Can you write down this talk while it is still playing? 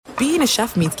being a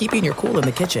chef means keeping your cool in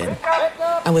the kitchen.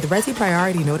 And with Resi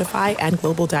Priority Notify and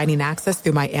Global Dining Access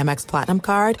through my Amex Platinum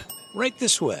card, Right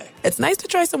this way. it's nice to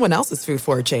try someone else's food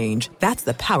for a change. That's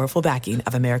the powerful backing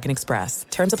of American Express.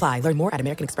 Terms apply. Learn more at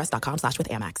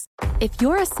americanexpress.com/withAmex. If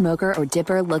you're a smoker or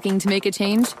dipper looking to make a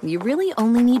change, you really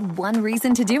only need one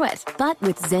reason to do it. But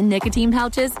with Zyn nicotine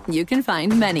pouches, you can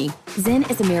find many. Zyn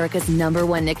is America's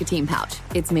 #1 nicotine pouch.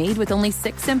 It's made with only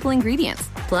 6 simple ingredients.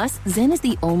 Plus, Zyn is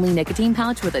the only nicotine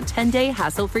pouch with a 10-day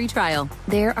hassle-free trial.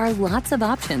 There are lots of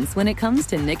options when it comes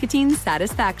to nicotine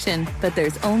satisfaction, but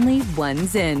there's only one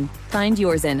Zyn. Find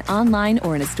your Zyn online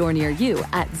or in a store near you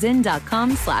at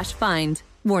zyn.com/find.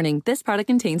 Warning, this product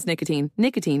contains nicotine.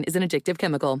 Nicotine is an addictive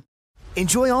chemical.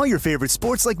 Enjoy all your favorite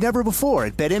sports like never before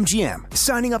at BetMGM.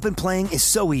 Signing up and playing is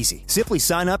so easy. Simply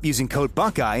sign up using code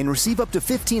Buckeye and receive up to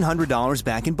 $1,500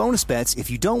 back in bonus bets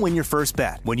if you don't win your first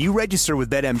bet. When you register with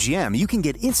BetMGM, you can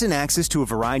get instant access to a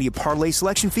variety of parlay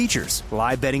selection features,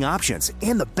 live betting options,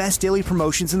 and the best daily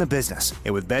promotions in the business.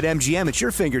 And with BetMGM at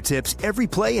your fingertips, every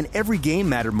play and every game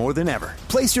matter more than ever.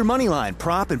 Place your moneyline,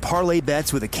 prop, and parlay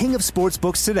bets with the king of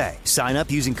sportsbooks today. Sign up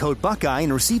using code Buckeye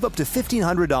and receive up to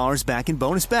 $1,500 back in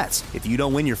bonus bets if you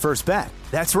don't win your first bet.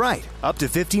 That's right, up to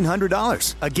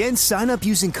 $1,500. Again, sign up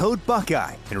using code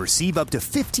Buckeye and receive up to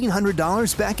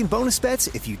 $1,500 back in bonus bets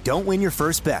if you don't win your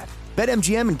first bet.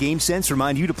 BetMGM and GameSense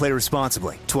remind you to play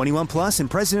responsibly. 21 plus and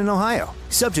present in Ohio.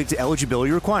 Subject to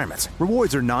eligibility requirements.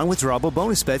 Rewards are non-withdrawable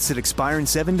bonus bets that expire in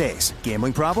 7 days.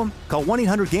 Gambling problem? Call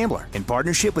 1-800-GAMBLER in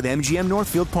partnership with MGM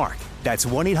Northfield Park. That's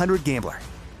 1-800-GAMBLER.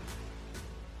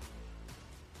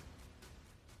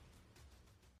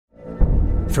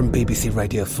 From BBC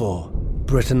Radio 4,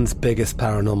 Britain's biggest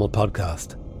paranormal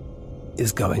podcast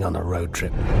is going on a road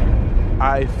trip.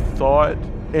 I thought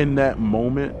in that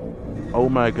moment, oh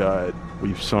my God,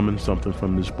 we've summoned something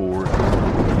from this board.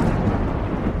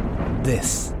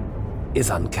 This is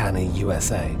Uncanny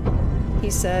USA. He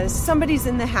says, somebody's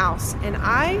in the house, and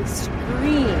I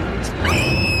screamed.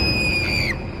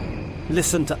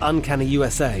 Listen to Uncanny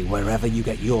USA wherever you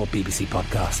get your BBC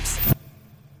podcasts,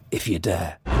 if you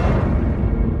dare.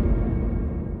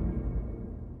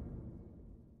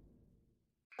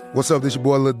 What's up, this your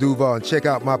boy Lil Duval, and check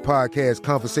out my podcast,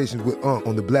 Conversations with Unc,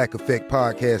 on the Black Effect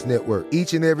Podcast Network.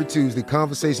 Each and every Tuesday,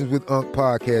 Conversations with Unc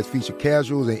podcast feature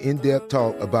casuals and in-depth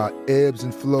talk about ebbs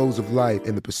and flows of life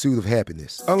and the pursuit of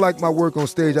happiness. Unlike my work on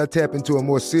stage, I tap into a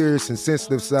more serious and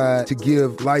sensitive side to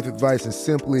give life advice and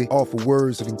simply offer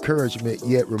words of encouragement,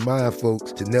 yet remind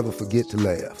folks to never forget to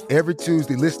laugh. Every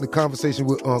Tuesday, listen to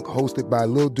Conversations with Unc, hosted by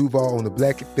Lil Duval on the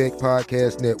Black Effect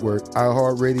Podcast Network,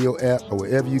 iHeartRadio app, or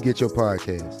wherever you get your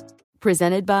podcasts.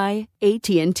 Presented by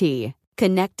AT&T.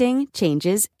 Connecting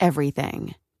changes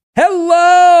everything.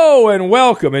 Hello and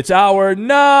welcome. It's our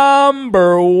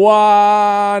number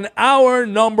one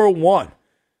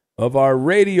of our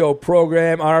radio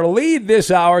program. Our lead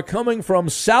this hour coming from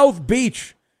South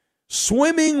Beach,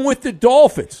 swimming with the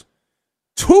Dolphins.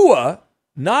 Tua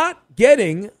not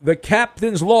getting the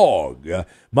captain's log.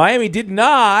 Miami did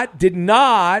not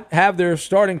have their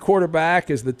starting quarterback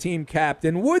as the team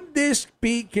captain. Would this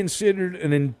be considered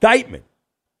an indictment,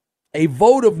 a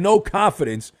vote of no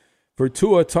confidence for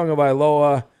Tua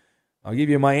Tagovailoa? I'll give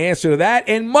you my answer to that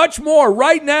and much more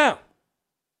right now.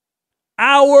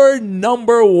 Our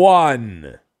number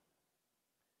one.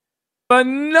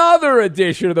 Another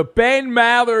edition of the Ben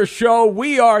Maller Show.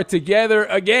 We are together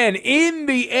again in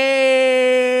the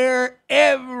air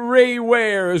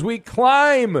everywhere as we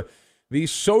climb the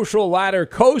social ladder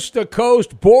coast to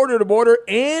coast, border to border,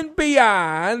 and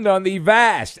beyond on the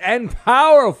vast and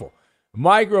powerful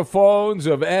microphones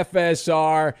of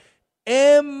FSR,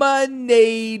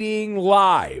 emanating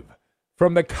live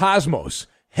from the cosmos,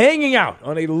 hanging out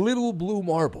on a little blue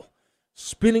marble,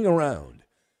 spinning around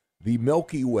the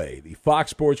Milky Way, the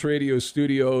Fox Sports Radio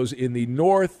studios in the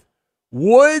North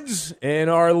Woods. And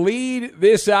our lead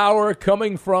this hour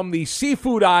coming from the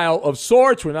seafood aisle of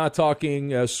sorts. We're not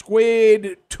talking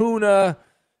squid, tuna,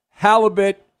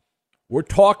 halibut. We're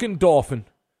talking dolphin.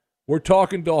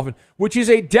 Which is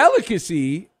a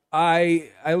delicacy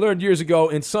I learned years ago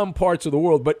in some parts of the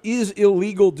world, but is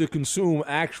illegal to consume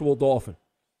actual dolphin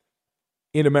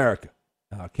in America.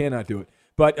 Cannot do it.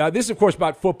 But this is, of course,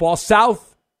 about football. South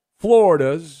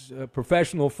Florida's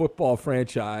professional football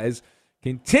franchise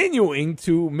continuing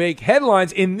to make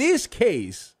headlines. In this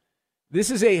case,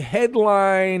 this is a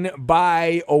headline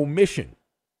by omission.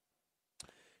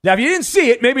 Now, if you didn't see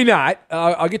it, maybe not.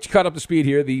 I'll get you caught up to speed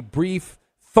here. The brief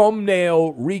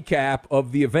thumbnail recap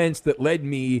of the events that led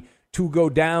me to go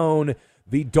down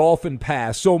the Dolphin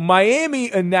path. So Miami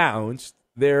announced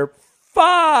their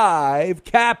 5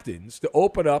 captains to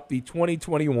open up the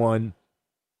 2021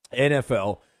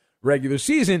 NFL regular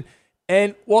season.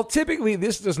 And while typically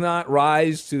this does not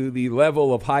rise to the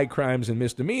level of high crimes and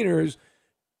misdemeanors,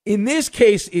 in this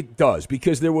case it does,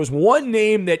 because there was one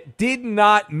name that did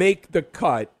not make the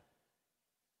cut,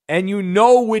 and you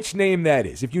know which name that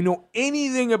is. If you know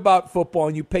anything about football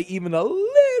and you pay even a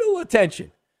little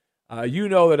attention, you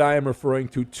know that I am referring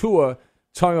to Tua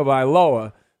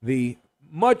Tagovailoa, the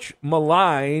much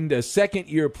maligned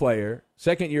second-year player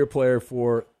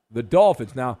for the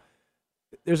Dolphins. Now,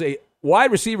 there's a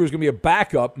wide receiver who's going to be a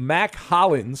backup, Mac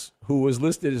Hollins, who was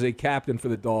listed as a captain for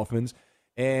the Dolphins,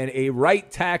 and a right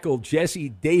tackle, Jesse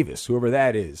Davis, whoever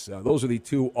that is. Those are the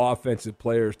 2 offensive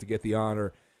players to get the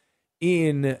honor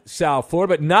in South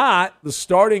Florida, but not the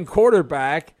starting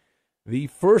quarterback, the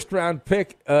first-round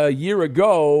pick a year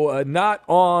ago, not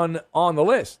on the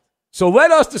list. So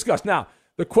let us discuss. Now,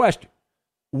 the question,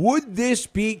 would this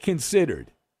be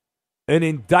considered an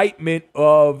indictment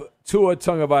of Tua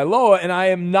Tagovailoa? And I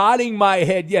am nodding my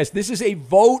head yes. This is a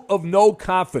vote of no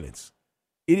confidence.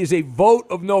 It is a vote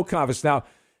of no confidence. Now,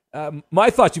 my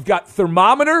thoughts, you've got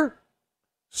thermometer,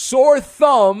 sore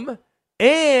thumb,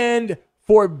 and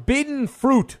forbidden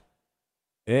fruit.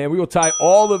 And we will tie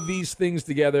all of these things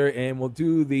together, and we'll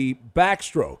do the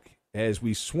backstroke as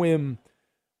we swim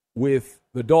with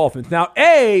the Dolphins. Now,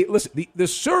 listen, the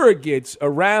surrogates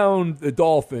around the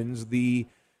Dolphins, the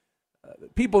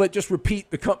people that just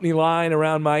repeat the company line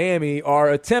around Miami, are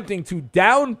attempting to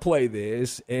downplay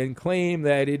this and claim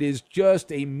that it is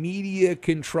just a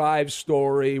media-contrived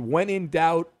story. When in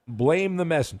doubt, blame the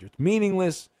messenger. It's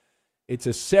meaningless. It's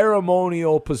a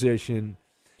ceremonial position.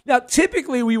 Now,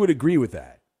 typically we would agree with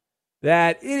that.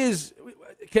 That it is,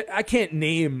 I can't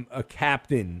name a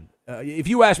captain. If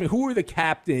you ask me, who are the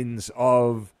captains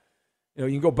of, you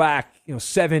can go back,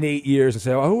 7-8 years and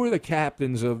say, well, who are the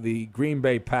captains of the Green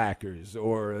Bay Packers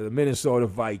or the Minnesota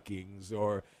Vikings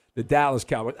or the Dallas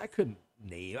Cowboys? I couldn't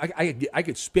name. I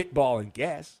could spitball and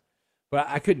guess, but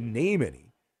I couldn't name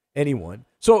anyone.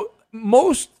 So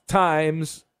most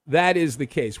times that is the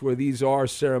case where these are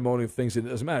ceremonial things and it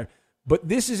doesn't matter. But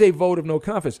this is a vote of no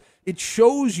confidence. It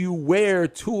shows you where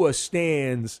Tua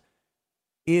stands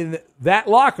in that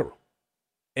locker room.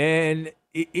 And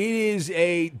it is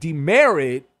a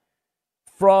demerit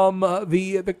from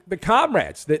the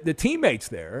comrades, the teammates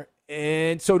there.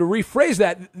 And so to rephrase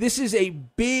that, this is a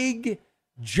big,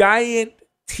 giant,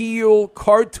 teal,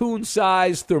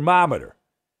 cartoon-sized thermometer.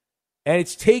 And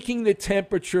it's taking the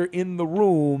temperature in the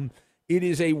room. It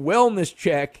is a wellness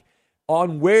check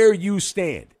on where you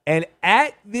stand. And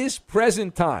at this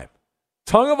present time,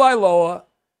 Tagovailoa,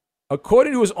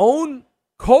 according to his own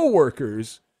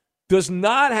co-workers, does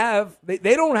not have, they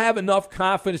don't have enough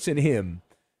confidence in him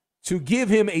to give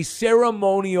him a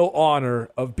ceremonial honor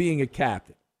of being a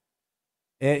captain.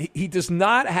 And he does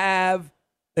not have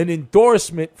an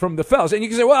endorsement from the fellas. And you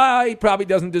can say, well, he probably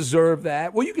doesn't deserve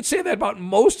that. Well, you could say that about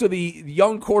most of the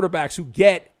young quarterbacks who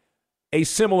get a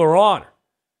similar honor.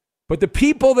 But the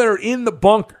people that are in the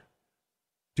bunker,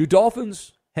 do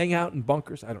Dolphins hang out in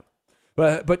bunkers? I don't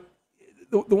know. But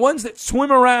the ones that swim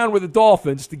around with the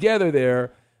Dolphins together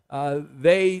there,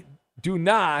 they do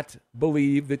not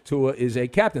believe that Tua is a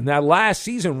captain. Now, last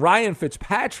season, Ryan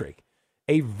Fitzpatrick,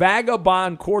 a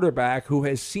vagabond quarterback who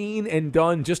has seen and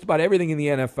done just about everything in the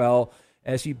NFL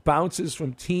as he bounces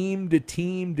from team to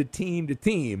team to team to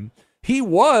team, he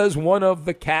was one of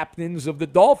the captains of the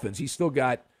Dolphins. He still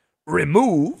got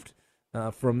removed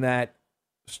from that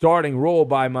starting role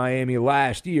by Miami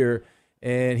last year,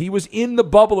 and he was in the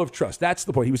bubble of trust. That's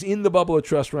the point. He was in the bubble of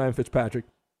trust, Ryan Fitzpatrick.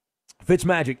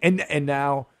 Fitzmagic, and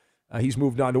now he's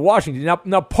moved on to Washington.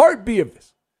 Now, part B of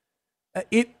this,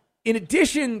 in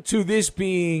addition to this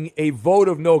being a vote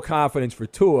of no confidence for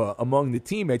Tua among the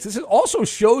teammates, this also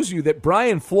shows you that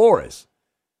Brian Flores,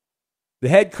 the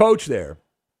head coach there,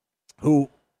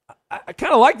 who I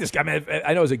kind of like this guy. I mean,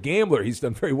 I know as a gambler, he's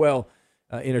done very well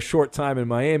in a short time in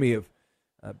Miami of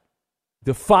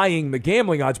defying the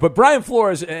gambling odds. But Brian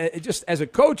Flores, just as a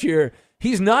coach here,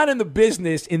 he's not in the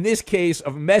business, in this case,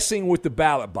 of messing with the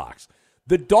ballot box.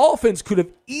 The Dolphins could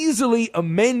have easily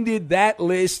amended that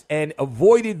list and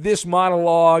avoided this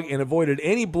monologue and avoided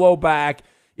any blowback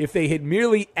if they had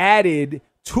merely added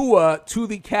Tua to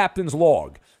the captain's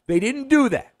log. They didn't do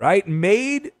that, right?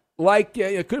 Could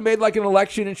have made like an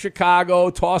election in Chicago,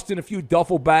 tossed in a few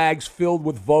duffel bags filled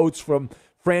with votes from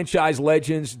franchise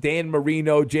legends, Dan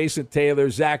Marino, Jason Taylor,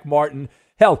 Zach Martin.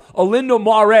 Hell, Alindo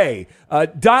Mare,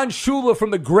 Don Shula from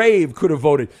the grave could have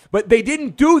voted. But they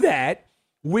didn't do that,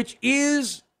 which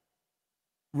is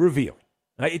revealing.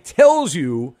 It tells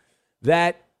you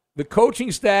that the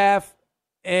coaching staff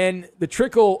And the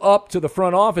trickle up to the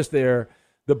front office there,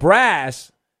 the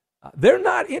brass, they're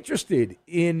not interested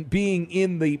in being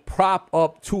in the prop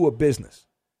up Tua business.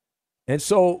 And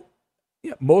so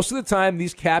most of the time,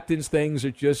 these captains things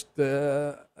are just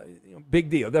big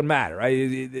deal. It doesn't matter, right?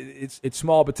 It's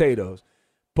small potatoes.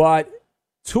 But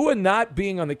Tua not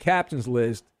being on the captain's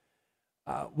list,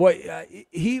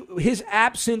 his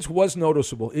absence was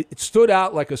noticeable. It stood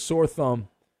out like a sore thumb.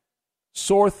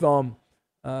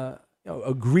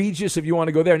 Egregious if you want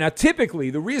to go there. Now,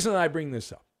 typically, the reason I bring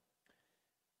this up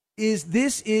is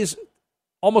this is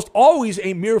almost always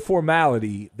a mere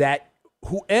formality that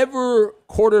whoever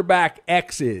quarterback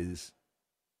X is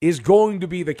going to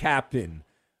be the captain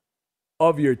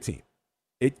of your team.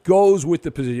 It goes with the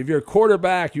position. If you're a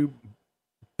quarterback, you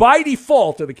by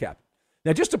default are the captain.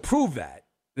 Now, just to prove that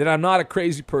I'm not a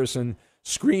crazy person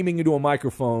screaming into a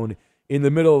microphone in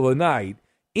the middle of the night,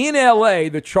 in L.A.,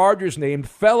 the Chargers named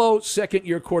fellow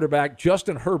second-year quarterback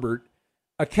Justin Herbert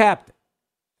a captain.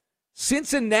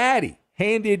 Cincinnati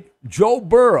handed Joe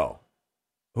Burrow,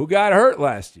 who got hurt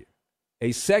last year,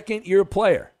 a second-year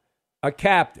player, a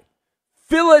captain.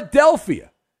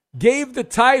 Philadelphia gave the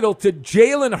title to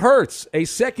Jalen Hurts, a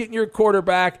second-year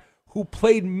quarterback who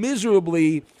played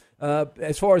miserably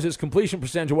as far as his completion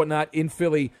percentage and whatnot in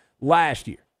Philly last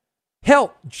year.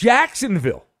 Hell,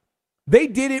 Jacksonville, they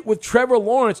did it with Trevor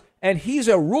Lawrence, and he's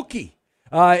a rookie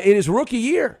in his rookie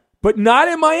year, but not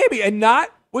in Miami and not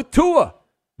with Tua,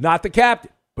 not the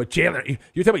captain. But Jalen,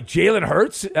 you're telling me Jalen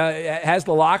Hurts has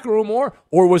the locker room more?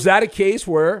 Or was that a case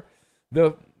where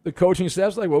the coaching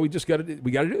staff's like, well, we got to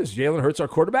do this. Jalen Hurts, our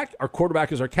quarterback. Our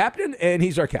quarterback is our captain, and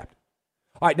he's our captain.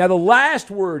 All right, now the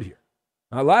last word here.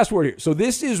 So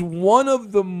this is one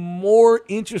of the more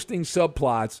interesting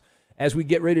subplots as we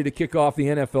get ready to kick off the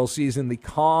NFL season, the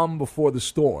calm before the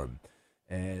storm.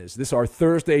 As this is our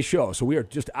Thursday show, so we are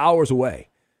just hours away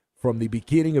from the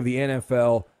beginning of the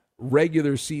NFL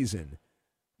regular season.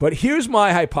 But here's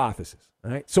my hypothesis.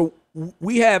 All right, so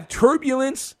we have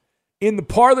turbulence in the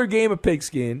parlor game of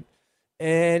pigskin,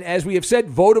 and as we have said,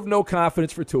 vote of no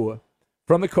confidence for Tua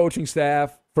from the coaching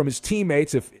staff, from his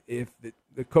teammates, if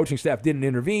the coaching staff didn't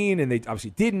intervene, and they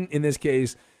obviously didn't in this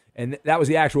case, and that was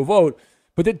the actual vote.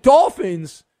 But the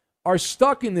Dolphins are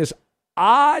stuck in this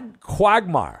odd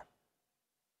quagmire.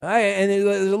 And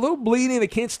there's a little bleeding. They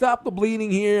can't stop the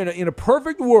bleeding here. In a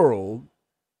perfect world,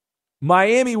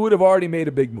 Miami would have already made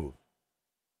a big move.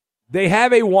 They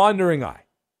have a wandering eye.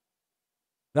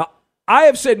 Now, I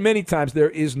have said many times there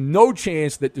is no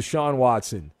chance that Deshaun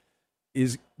Watson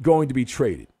is going to be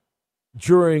traded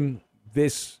during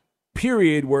this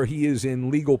period where he is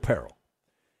in legal peril.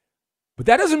 But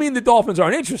that doesn't mean the Dolphins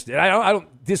aren't interested. I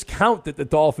don't discount that the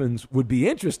Dolphins would be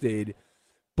interested,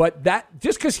 but that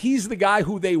just because he's the guy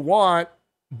who they want,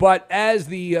 but as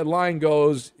the line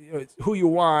goes, it's who you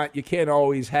want, you can't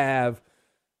always have.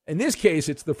 In this case,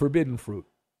 it's the forbidden fruit.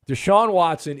 Deshaun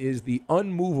Watson is the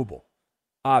unmovable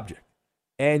object.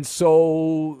 And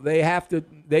so they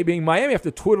being Miami, have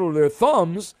to twiddle their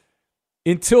thumbs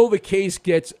until the case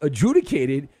gets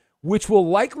adjudicated, which will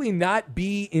likely not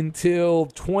be until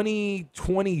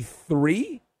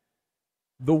 2023.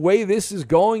 The way this is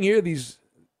going here, these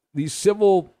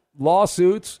civil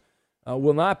lawsuits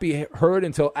will not be heard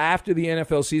until after the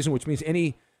NFL season, which means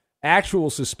any actual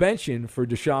suspension for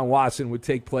Deshaun Watson would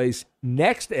take place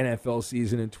next NFL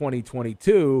season in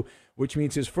 2022, which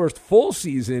means his first full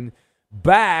season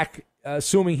back,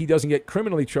 assuming he doesn't get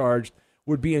criminally charged,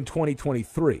 would be in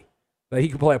 2023. He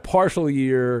could play a partial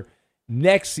year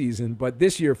next season, but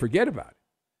this year, forget about it.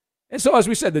 And so, as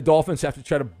we said, the Dolphins have to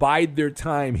try to bide their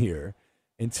time here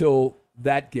until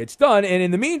that gets done. And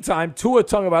in the meantime, Tua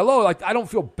Tagovailoa, I don't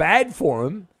feel bad for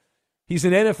him. He's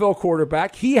an NFL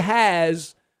quarterback. He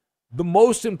has the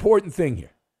most important thing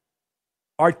here,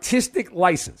 artistic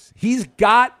license. He's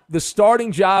got the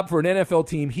starting job for an NFL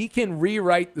team. He can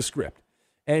rewrite the script.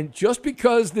 And just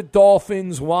because the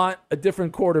Dolphins want a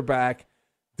different quarterback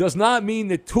does not mean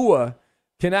that Tua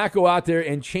cannot go out there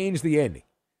and change the ending.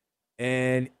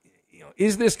 And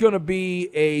is this going to be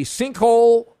a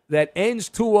sinkhole that ends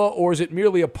Tua, or is it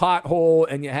merely a pothole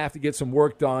and you have to get some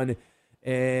work done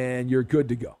and you're good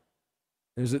to go?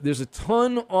 There's a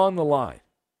ton on the line.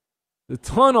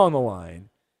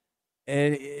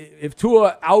 And if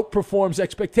Tua outperforms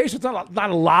expectations, not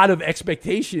a lot of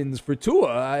expectations for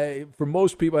Tua. For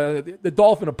most people, the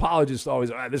Dolphin apologists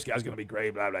always, this guy's going to be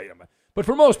great, blah, blah, blah. But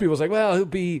for most people, it's like, well, he'll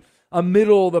be a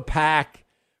middle-of-the-pack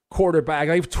quarterback.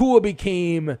 Like if Tua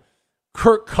became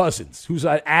Kirk Cousins, who's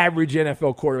an average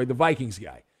NFL quarterback, the Vikings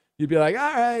guy, you'd be like,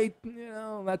 all right,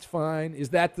 that's fine. Is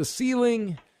that the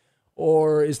ceiling,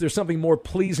 or is there something more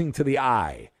pleasing to the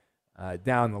eye?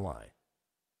 down the line.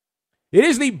 It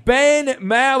is the Ben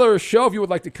Maller Show. If you would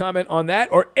like to comment on that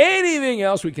or anything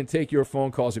else, we can take your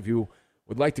phone calls. If you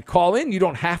would like to call in, you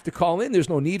don't have to call in. There's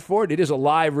no need for it. It is a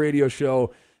live radio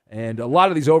show, and a lot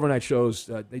of these overnight shows,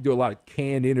 they do a lot of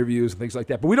canned interviews and things like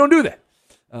that, but we don't do that.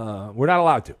 We're not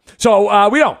allowed to. So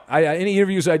we don't. Any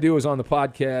interviews I do is on the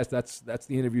podcast. That's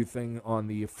the interview thing on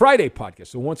the Friday podcast.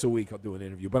 So once a week I'll do an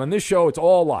interview. But on this show, it's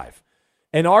all live.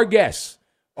 And our guests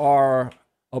are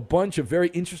a bunch of very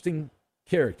interesting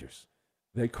characters.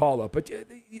 They call up. But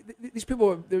these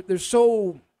people, they're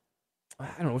so, I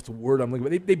don't know what's the word I'm looking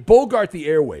for. They bogart the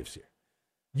airwaves here.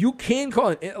 You can call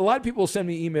in. A lot of people will send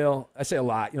me email. I say a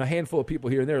lot. A handful of people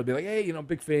here and there will be like, hey,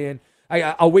 big fan.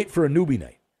 I'll wait for a newbie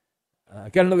night. I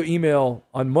got another email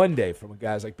on Monday from a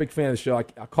guy who's like, big fan of the show.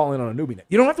 I'll call in on a newbie night.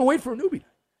 You don't have to wait for a newbie night.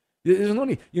 There's no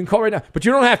need. You can call right now. But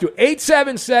you don't have to.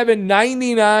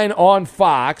 877-99 on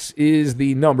Fox is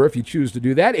the number if you choose to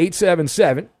do that.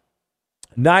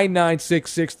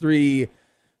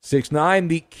 877-996-6369.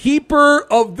 The keeper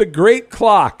of the great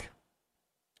clock.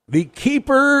 The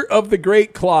keeper of the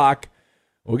great clock.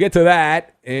 We'll get to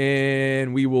that,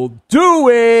 and we will do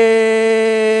it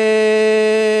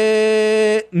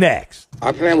next.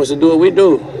 Our plan was to do what we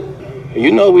do.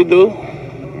 You know what we do.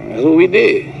 That's what we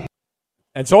did.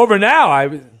 It's over now.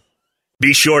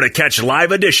 Be sure to catch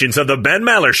live editions of the Ben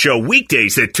Maller Show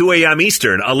weekdays at 2 a.m.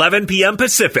 Eastern, 11 p.m.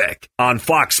 Pacific on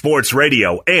Fox Sports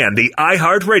Radio and the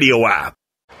iHeartRadio app.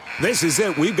 This is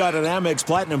it. We've got an Amex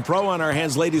Platinum Pro on our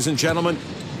hands, ladies and gentlemen.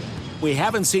 We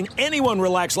haven't seen anyone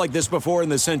relax like this before in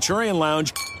the Centurion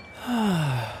Lounge.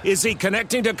 Is he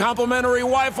connecting to complimentary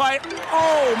Wi-Fi?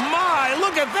 Oh, my!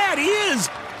 Look at that! He is!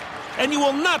 And you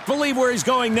will not believe where he's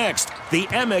going next. The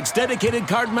Amex dedicated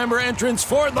card member entrance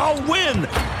for the win!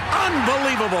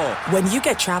 Unbelievable! When you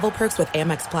get travel perks with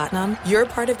Amex Platinum, you're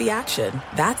part of the action.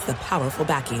 That's the powerful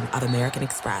backing of American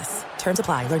Express. Terms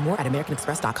apply. Learn more at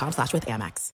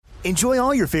americanexpress.com/withAmex. Enjoy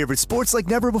all your favorite sports like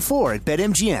never before at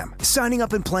BetMGM. Signing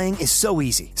up and playing is so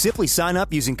easy. Simply sign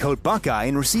up using code Buckeye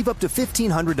and receive up to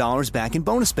 $1,500 back in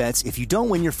bonus bets if you don't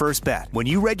win your first bet. When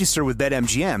you register with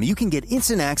BetMGM, you can get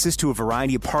instant access to a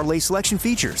variety of parlay selection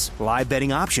features, live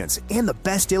betting options, and the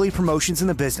best daily promotions in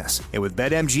the business. And with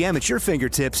BetMGM at your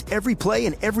fingertips, every play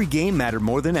and every game matter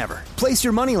more than ever. Place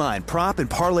your moneyline, prop, and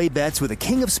parlay bets with the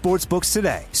king of sportsbooks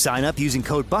today. Sign up using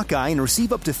code Buckeye and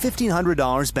receive up to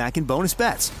 $1,500 back in bonus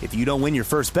bets if you don't win your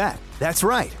first bet. That's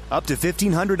right, up to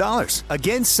 $1,500.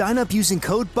 Again, sign up using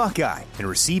code Buckeye and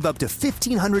receive up to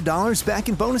 $1,500 back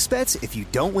in bonus bets if you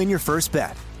don't win your first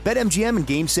bet. BetMGM and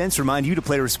GameSense remind you to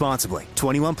play responsibly.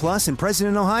 21 plus and present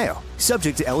in Ohio.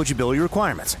 Subject to eligibility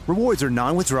requirements. Rewards are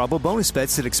non-withdrawable bonus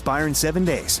bets that expire in 7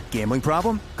 days. Gambling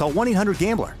problem? Call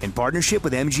 1-800-GAMBLER in partnership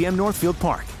with MGM Northfield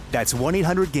Park. That's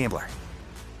 1-800-GAMBLER.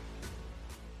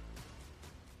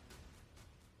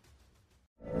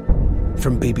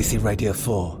 From BBC Radio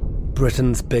 4,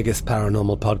 Britain's biggest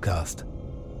paranormal podcast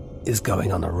is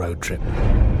going on a road trip.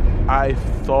 I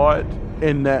thought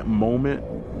in that moment,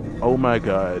 oh my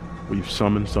God, we've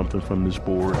summoned something from this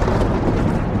board.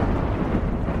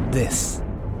 This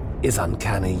is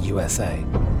Uncanny USA.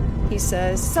 He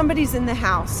says, somebody's in the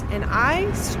house, and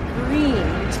I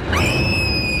screamed.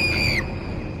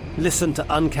 Listen to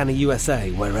Uncanny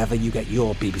USA wherever you get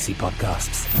your BBC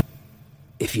podcasts,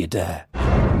 if you dare.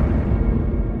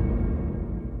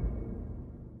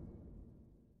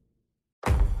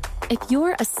 If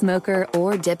you're a smoker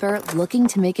or dipper looking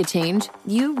to make a change,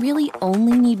 you really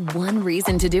only need one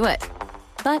reason to do it.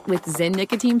 But with Zyn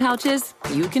nicotine pouches,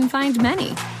 you can find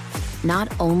many. Not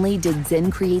only did Zyn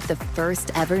create the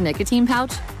first ever nicotine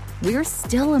pouch, we're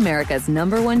still America's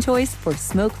 #1 choice for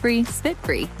smoke-free,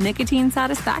 spit-free nicotine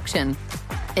satisfaction.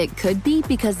 It could be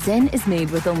because Zyn is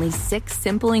made with only 6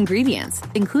 simple ingredients,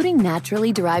 including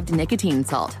naturally derived nicotine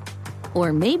salt.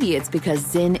 Or maybe it's because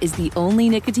Zyn is the only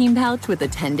nicotine pouch with a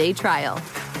 10-day trial.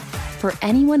 For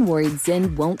anyone worried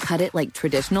Zyn won't cut it like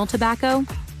traditional tobacco,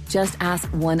 just ask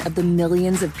one of the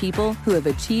millions of people who have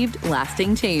achieved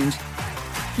lasting change.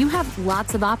 You have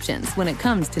lots of options when it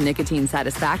comes to nicotine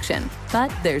satisfaction,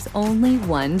 but there's only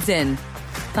one Zyn.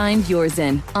 Find your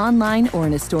Zyn online or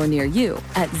in a store near you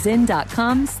at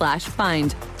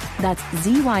zyn.com/find. That's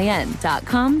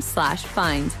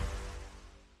ZYN.com/find.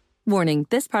 Warning,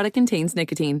 this product contains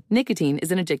nicotine. Nicotine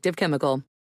is an addictive chemical.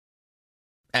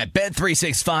 At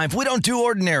Bet365, we don't do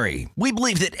ordinary. We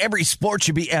believe that every sport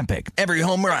should be epic. Every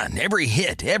home run, every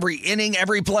hit, every inning,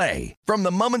 every play. From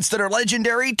the moments that are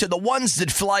legendary to the ones that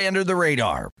fly under the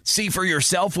radar. See for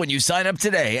yourself when you sign up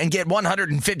today and get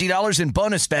 $150 in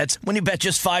bonus bets when you bet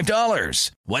just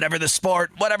 $5. Whatever the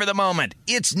sport, whatever the moment,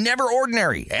 it's never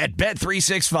ordinary at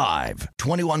Bet365.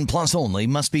 21 plus only.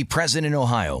 Must be present in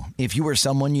Ohio. If you or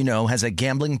someone you know has a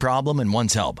gambling problem and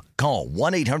wants help, call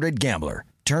 1-800-GAMBLER.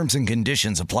 Terms and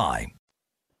conditions apply.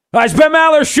 All right, it's Ben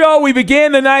Maller Show. We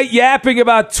began the night yapping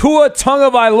about Tua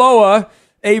Tagovailoa,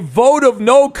 a vote of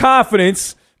no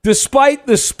confidence despite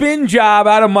the spin job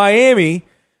out of Miami.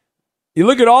 You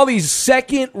look at all these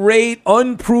second-rate,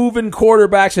 unproven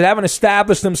quarterbacks that haven't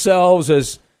established themselves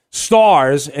as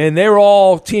stars, and they're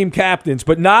all team captains,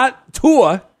 but not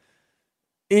Tua.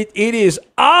 It is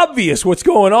obvious what's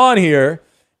going on here,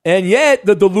 and yet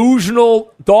the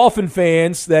delusional Dolphin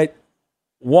fans that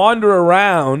wander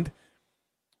around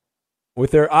with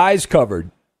their eyes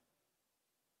covered,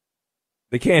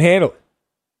 they can't handle it.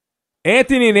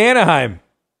 Anthony in Anaheim,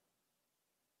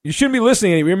 you shouldn't be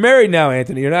listening. You're married now,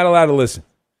 Anthony. You're not allowed to listen.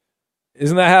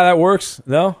 Isn't that how that works?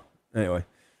 No? Anyway.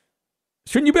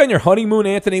 Shouldn't you be on your honeymoon,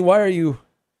 Anthony? Why are you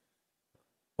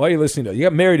listening to it? You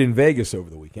got married in Vegas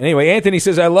over the weekend. Anyway, Anthony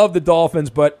says, I love the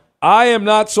Dolphins, but I am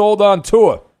not sold on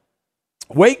Tua.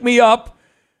 Wake me up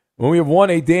when we have won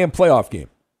a damn playoff game.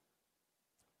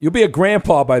 You'll be a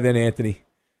grandpa by then, Anthony.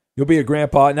 You'll be a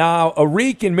grandpa. Now,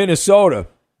 Arik in Minnesota,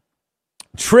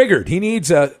 triggered. He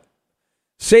needs a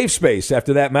safe space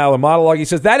after that Maller monologue. He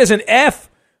says, that is an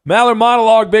F. Maller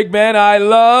monologue, big man. I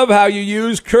love how you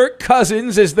use Kirk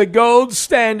Cousins as the gold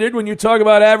standard when you talk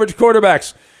about average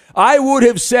quarterbacks. I would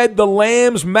have said the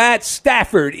Lambs' Matt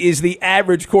Stafford is the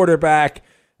average quarterback.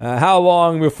 How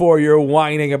long before you're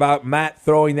whining about Matt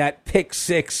throwing that pick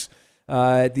six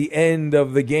at the end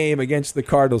of the game against the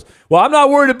Cardinals? Well, I'm not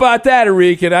worried about that,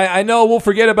 Arik, and I know we'll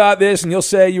forget about this, and you'll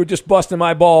say you were just busting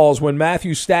my balls when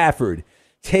Matthew Stafford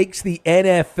takes the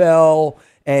NFL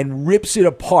and rips it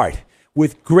apart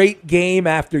with great game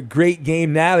after great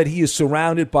game now that he is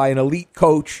surrounded by an elite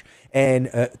coach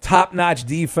and top-notch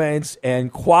defense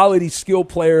and quality skill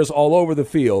players all over the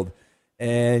field.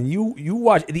 And you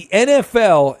watch the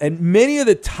NFL, and many of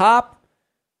the top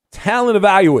talent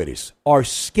evaluators are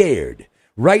scared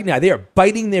right now. They are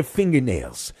biting their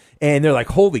fingernails, and they're like,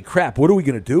 holy crap, what are we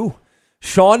going to do?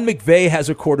 Sean McVay has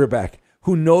a quarterback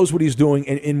who knows what he's doing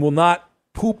and will not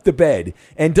poop the bed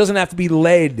and doesn't have to be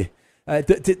led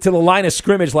to the line of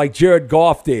scrimmage like Jared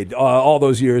Goff did all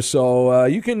those years. So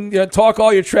you can talk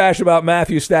all your trash about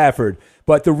Matthew Stafford,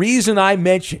 but the reason I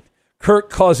mentioned Kirk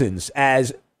Cousins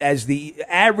as the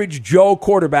average Joe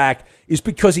quarterback is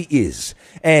because he is.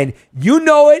 And you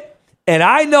know it, and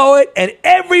I know it, and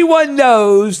everyone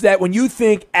knows that when you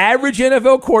think average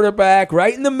NFL quarterback,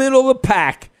 right in the middle of the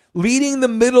pack, leading the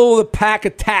middle of the pack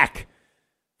attack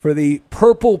for the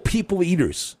purple people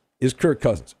eaters is Kirk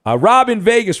Cousins. Rob in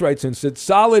Vegas writes in, said,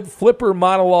 solid flipper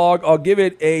monologue. I'll give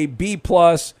it a B+.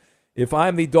 If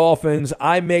I'm the Dolphins,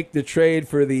 I make the trade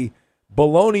for the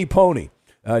baloney pony.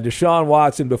 Deshaun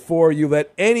Watson, before you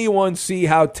let anyone see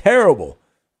how terrible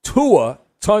Tua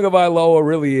Tagovailoa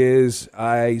really is.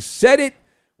 I said it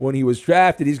when he was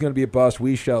drafted. He's going to be a bust.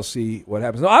 We shall see what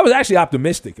happens. No, I was actually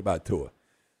optimistic about Tua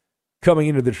coming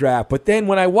into the draft. But then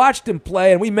when I watched him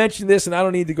play, and we mentioned this, and I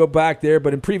don't need to go back there,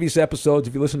 but in previous episodes,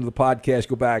 if you listen to the podcast,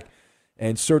 go back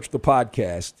and search the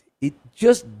podcast. It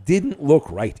just didn't look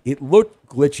right. It looked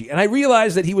glitchy. And I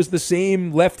realized that he was the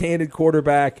same left-handed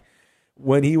quarterback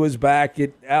when he was back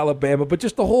at Alabama, but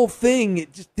just the whole thing,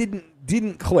 it just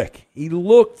didn't click. He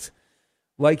looked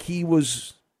like he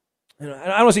was, I don't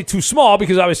want to say too small,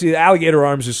 because obviously the alligator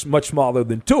arms is much smaller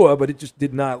than Tua, but it just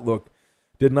did not look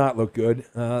good.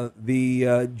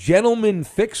 The gentleman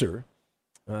fixer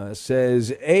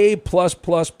says A+++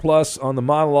 on the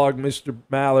monologue, Mr.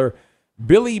 Maller.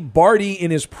 Billy Barty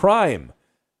in his prime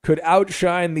could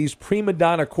outshine these prima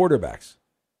donna quarterbacks.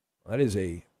 That is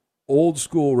a old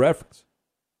school reference.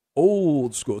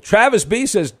 Old school. Travis B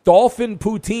says dolphin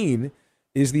poutine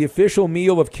is the official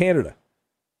meal of Canada.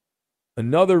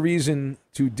 Another reason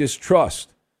to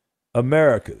distrust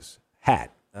America's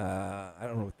hat. I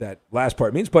don't know what that last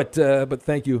part means, but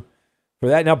thank you for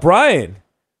that. Now, Brian,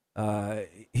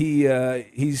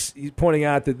 he's pointing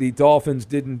out that the Dolphins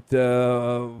didn't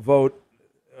vote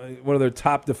one of their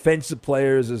top defensive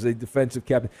players as a defensive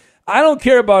captain. I don't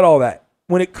care about all that.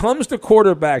 When it comes to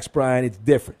quarterbacks, Brian, it's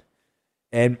different.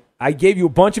 And I gave you a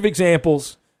bunch of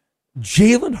examples.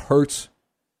 Jalen Hurts.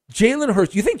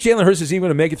 You think Jalen Hurts is even going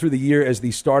to make it through the year as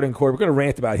the starting quarterback? We're going to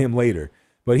rant about him later.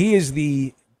 But he is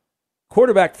the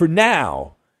quarterback for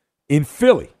now in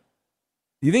Philly.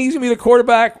 Do you think he's going to be the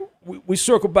quarterback? We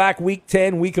circle back week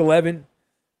 10, week 11.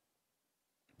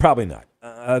 Probably not.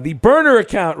 The burner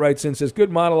account writes in, says,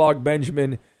 good monologue,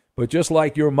 Benjamin, but just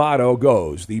like your motto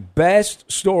goes, the best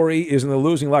story is in the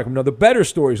losing locker room. No, the better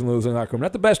story is in the losing locker room.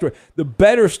 Not the best story. The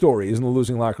better story is in the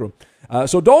losing locker room.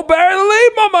 So don't bury the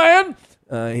lead, my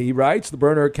man. He writes, the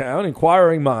burner account,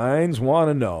 inquiring minds want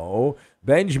to know,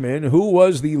 Benjamin, who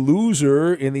was the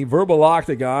loser in the verbal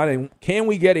octagon, and can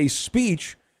we get a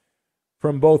speech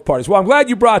from both parties? Well, I'm glad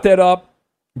you brought that up,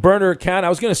 burner account. I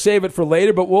was going to save it for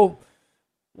later, but we'll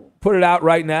put it out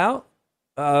right now.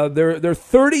 There are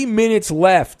 30 minutes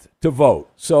left to vote.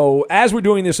 So as we're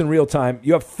doing this in real time,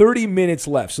 you have 30 minutes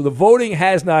left. So the voting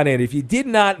has not ended. If you did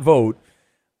not vote,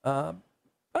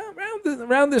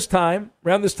 around this time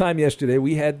yesterday,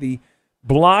 we had the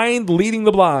Blind Leading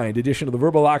the Blind edition of the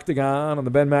Verbal Octagon on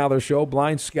the Ben Maller Show.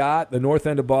 Blind Scott, the north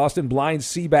end of Boston. Blind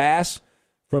Seabass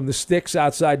from the Sticks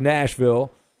outside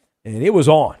Nashville. And it was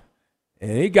on.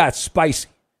 And it got spicy.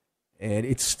 And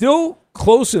it's still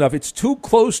close enough. It's too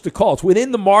close to call. It's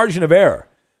within the margin of error.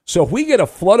 So if we get a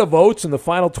flood of votes in the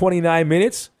final 29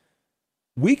 minutes,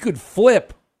 we could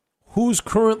flip who's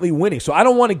currently winning. So I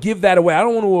don't want to give that away. I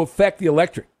don't want to affect the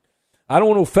electorate. I don't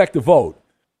want to affect the vote.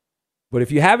 But if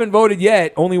you haven't voted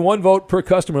yet, only one vote per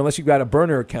customer unless you've got a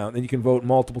burner account. Then you can vote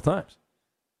multiple times.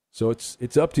 So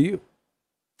it's up to you.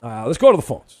 Let's go to the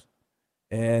phones.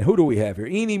 And who do we have here?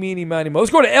 Eeny, meeny, miny, mo.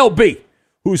 Let's go to LB,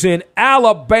 who's in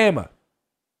Alabama.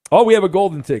 Oh, we have a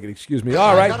golden ticket. Excuse me.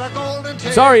 All right.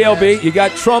 Sorry, LB. You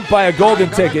got trumped by a golden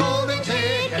ticket.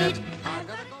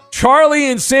 Charlie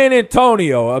in San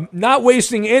Antonio. Not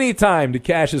wasting any time to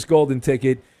cash this golden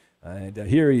ticket. And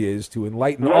here he is to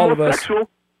enlighten all of us.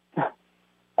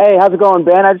 Hey, how's it going,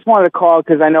 Ben? I just wanted to call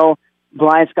because I know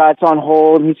Blind Scott's on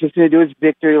hold. He's just going to do his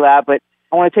victory lap, but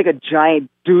I want to take a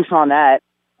giant deuce on that.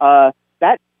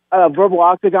 That verbal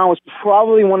octagon was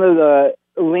probably one of the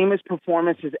lamest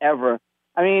performances ever.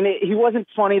 I mean, he wasn't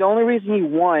funny. The only reason he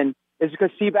won is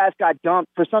because Seabass got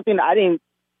dumped for something I didn't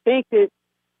think that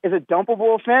is a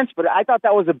dumpable offense, but I thought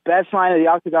that was the best line of the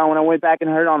octagon when I went back and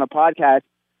heard it on the podcast.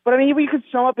 But, I mean, we could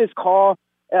sum up his call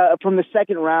from the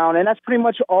second round, and that's pretty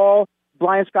much all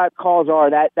Blind Scott calls are,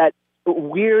 that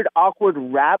weird, awkward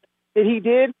rap that he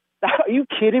did. Are you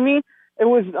kidding me? It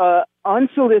was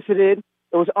unsolicited,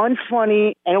 it was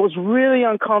unfunny, and it was really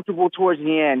uncomfortable towards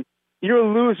the end. You're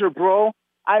a loser, bro.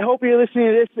 I hope you're listening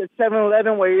to this at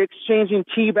 7-Eleven where you're exchanging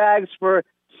tea bags for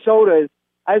sodas.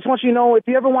 I just want you to know, if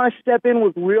you ever want to step in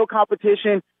with real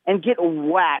competition and get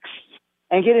waxed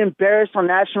and get embarrassed on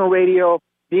national radio,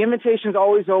 the invitation's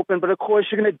always open, but of course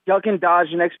you're going to duck and dodge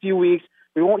the next few weeks.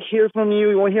 We won't hear from you.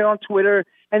 We won't hear on Twitter.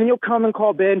 And then you'll come and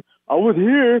call Ben. I was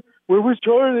here. Where was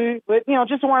Charlie? But,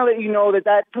 just want to let you know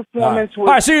that performance was...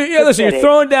 All right, so listen, you're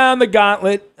throwing down the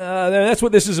gauntlet. That's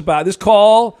what this is about. This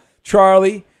call,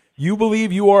 Charlie, you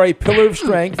believe you are a pillar of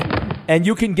strength, and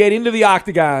you can get into the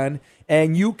octagon,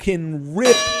 and you can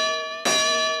rip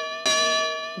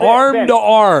arm to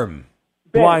arm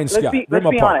Blind Scott. Let's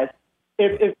be honest.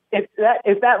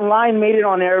 If that line made it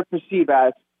on air for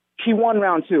Seabass, he won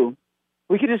round 2.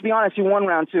 We could just be honest, he won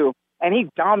round 2, and he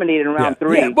dominated in round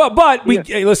 3. Yeah, but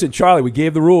hey, listen, Charlie, we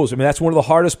gave the rules. I mean, that's one of the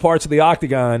hardest parts of the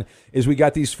octagon is we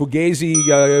got these fugazi,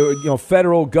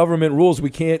 federal government rules.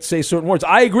 We can't say certain words.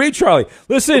 I agree, Charlie.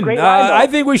 Listen, I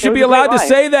think we should be allowed to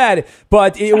say that,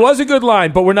 but it was a good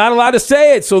line, but we're not allowed to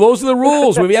say it. So those are the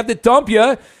rules. When we have to dump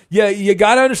you, you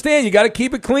got to understand. You got to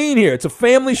keep it clean here. It's a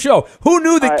family show. Who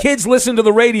knew that kids listen to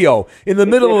the radio in the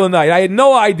middle of the night? I had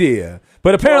no idea,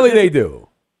 but apparently they do.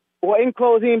 Well, in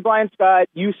closing, Blind Scott,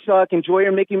 you suck. Enjoy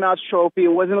your Mickey Mouse trophy. It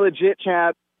wasn't a legit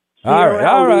champ. All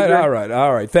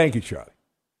right. Thank you, Charlie.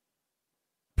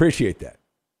 Appreciate that.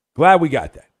 Glad we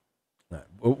got that.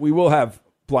 Right. We will have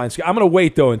Blind Scott. I'm going to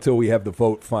wait, though, until we have the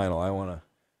vote final. I want to,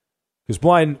 because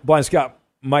Blind Scott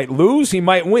might lose. He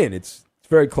might win. It's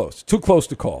very close. Too close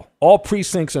to call. All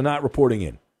precincts are not reporting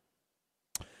in.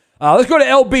 Let's go to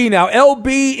LB now.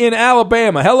 LB in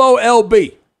Alabama. Hello,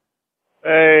 LB.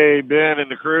 Hey, Ben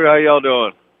and the crew. How y'all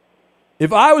doing?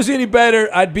 If I was any better,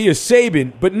 I'd be a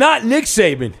Saban, but not Nick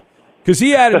Saban, because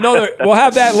he had another. We'll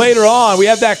have that later on. We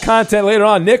have that content later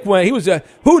on. Nick went. He was a.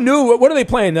 Who knew? What are they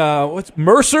playing? What's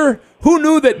Mercer? Who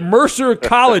knew that Mercer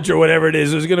College or whatever it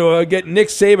is was going to get Nick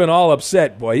Saban all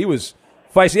upset? Boy, he was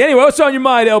feisty. Anyway, what's on your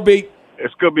mind, LB?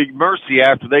 It's going to be Mercy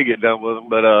after they get done with them.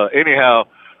 But anyhow,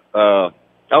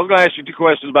 I was going to ask you 2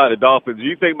 questions about the Dolphins. Do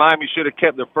you think Miami should have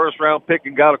kept their first-round pick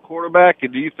and got a quarterback?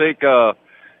 And do you think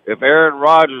if Aaron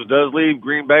Rodgers does leave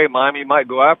Green Bay, Miami might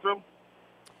go after him?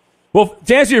 Well,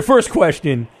 to answer your first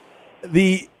question,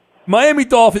 the Miami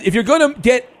Dolphins, if you're going to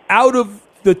get out of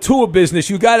the Tua business,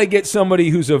 you got to get somebody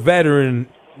who's a veteran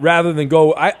rather than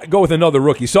go with another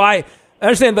rookie. So I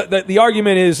understand that the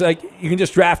argument is like you can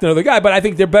just draft another guy, but I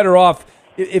think they're better off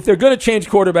if they're going to change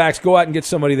quarterbacks, go out and get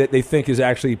somebody that they think is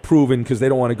actually proven because they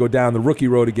don't want to go down the rookie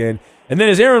road again. And then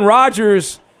as Aaron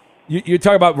Rodgers, you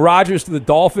talk about Rodgers to the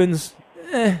Dolphins.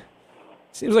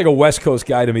 Seems like a West Coast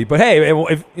guy to me. But hey,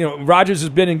 if Rodgers has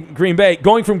been in Green Bay,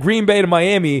 going from Green Bay to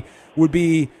Miami would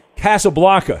be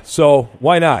Casablanca. So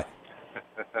why not?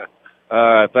 All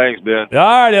right, thanks, Ben. All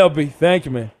right, LB. Thank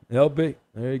you, man. LB,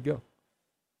 there you go.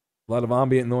 A lot of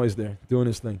ambient noise there, doing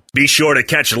his thing. Be sure to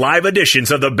catch live editions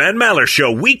of the Ben Maller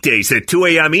Show weekdays at 2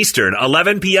 a.m. Eastern,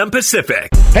 11 p.m. Pacific.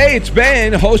 Hey, it's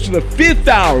Ben, host of the Fifth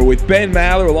Hour with Ben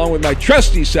Maller, along with my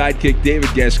trusty sidekick, David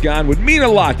Gascon. Would mean a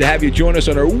lot to have you join us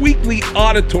on our weekly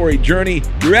auditory journey.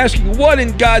 You're asking, what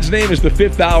in God's name is the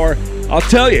Fifth Hour? I'll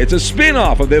tell you, it's a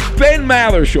spin-off of the Ben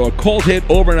Maller Show, a cult hit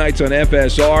overnights on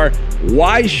FSR.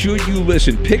 Why should you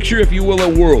listen? Picture, if you will,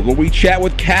 a world where we chat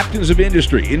with captains of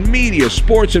industry in media,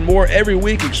 sports, and more every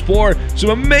week. Explore some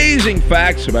amazing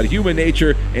facts about human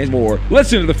nature and more.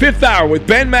 Listen to the Fifth Hour with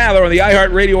Ben Maller on the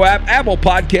iHeartRadio app, Apple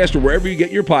Podcast, or wherever you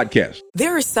get your podcasts.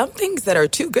 There are some things that are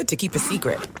too good to keep a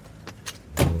secret.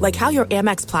 Like how your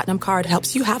Amex Platinum card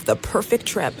helps you have the perfect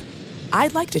trip.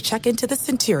 I'd like to check into the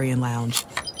Centurion Lounge.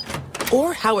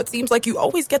 Or how it seems like you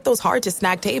always get those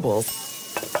hard-to-snag tables.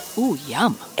 Ooh,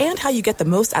 yum. And how you get the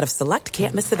most out of select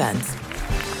can't-miss events.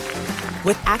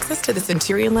 With access to the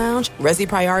Centurion Lounge, Resi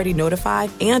Priority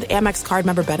Notified, and Amex card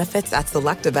member benefits at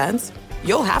select events,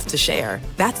 you'll have to share.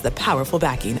 That's the powerful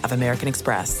backing of American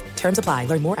Express. Terms apply.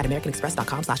 Learn more at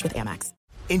americanexpress.com/withAmex.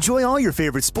 Enjoy all your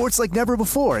favorite sports like never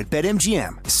before at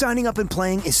BetMGM. Signing up and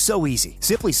playing is so easy.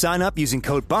 Simply sign up using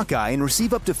code Buckeye and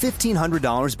receive up to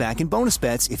 $1,500 back in bonus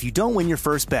bets if you don't win your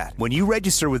first bet. When you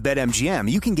register with BetMGM,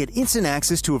 you can get instant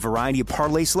access to a variety of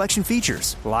parlay selection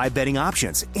features, live betting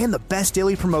options, and the best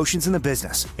daily promotions in the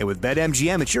business. And with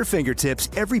BetMGM at your fingertips,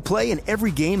 every play and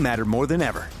every game matter more than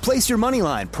ever. Place your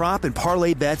moneyline, prop, and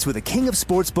parlay bets with the king of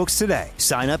sportsbooks today.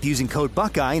 Sign up using code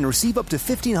Buckeye and receive up to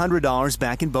 $1,500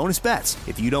 back in bonus bets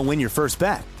if you don't win your first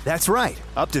bet. That's right,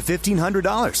 up to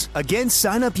 $1,500. Again,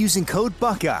 sign up using code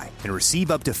Buckeye and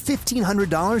receive up to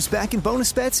 $1,500 back in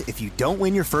bonus bets if you don't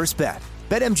win your first bet.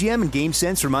 BetMGM and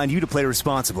GameSense remind you to play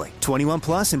responsibly. 21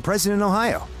 plus and present in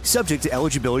Ohio. Subject to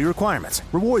eligibility requirements.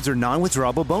 Rewards are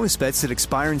non-withdrawable bonus bets that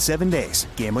expire in 7 days.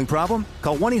 Gambling problem?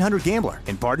 Call 1-800-GAMBLER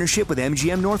in partnership with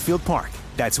MGM Northfield Park.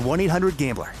 That's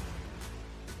 1-800-GAMBLER.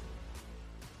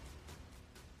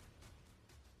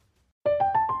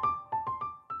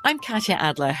 I'm Katya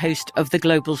Adler, host of The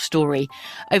Global Story.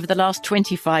 Over the last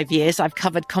 25 years, I've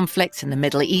covered conflicts in the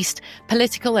Middle East,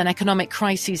 political and economic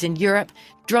crises in Europe,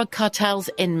 drug cartels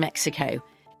in Mexico.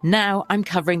 Now I'm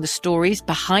covering the stories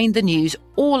behind the news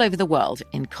all over the world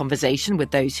in conversation with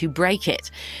those who break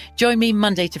it. Join me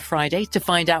Monday to Friday to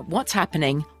find out what's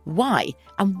happening, why,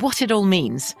 and what it all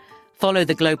means. Follow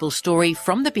The Global Story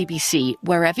from the BBC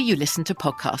wherever you listen to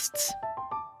podcasts.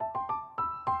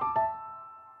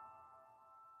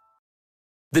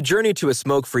 The journey to a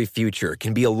smoke-free future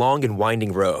can be a long and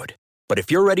winding road. But if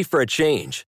you're ready for a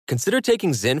change, consider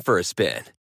taking Zyn for a spin.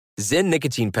 Zyn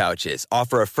nicotine pouches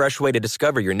offer a fresh way to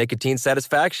discover your nicotine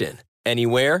satisfaction.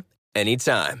 Anywhere,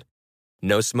 anytime.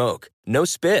 No smoke, no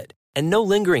spit, and no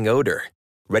lingering odor.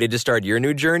 Ready to start your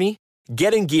new journey?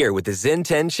 Get in gear with the Zyn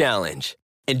 10 Challenge.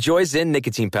 Enjoy Zyn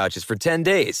nicotine pouches for 10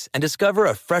 days and discover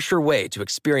a fresher way to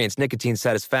experience nicotine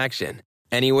satisfaction.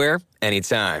 Anywhere,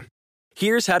 anytime.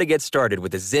 Here's how to get started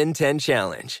with the Zyn 10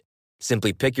 Challenge.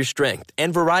 Simply pick your strength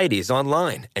and varieties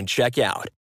online and check out.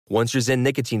 Once your Zyn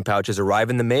nicotine pouches arrive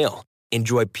in the mail,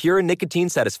 enjoy pure nicotine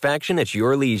satisfaction at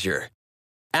your leisure.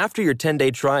 After your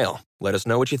 10-day trial, let us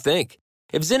know what you think.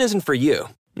 If Zyn isn't for you,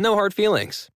 no hard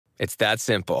feelings. It's that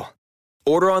simple.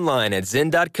 Order online at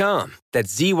Zyn.com,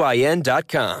 that's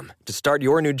ZYN.com, to start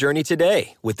your new journey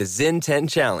today with the Zyn 10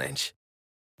 Challenge.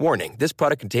 Warning, this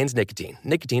product contains nicotine.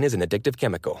 Nicotine is an addictive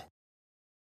chemical.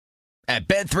 At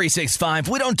Bet365,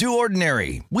 we don't do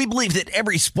ordinary. We believe that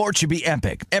every sport should be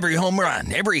epic. Every home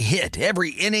run, every hit,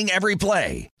 every inning, every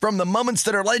play. From the moments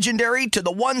that are legendary to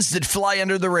the ones that fly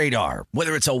under the radar.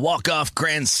 Whether it's a walk-off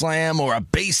grand slam or a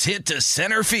base hit to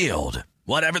center field.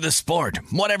 Whatever the sport,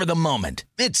 whatever the moment.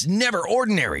 It's never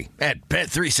ordinary at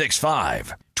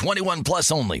Bet365. 21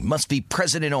 plus only. Must be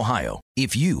present in Ohio.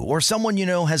 If you or someone you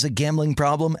know has a gambling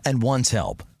problem and wants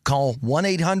help, call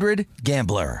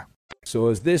 1-800-GAMBLER. So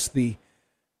is this the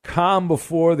calm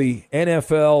before the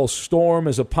NFL storm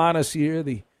is upon us here?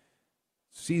 The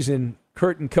season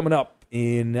curtain coming up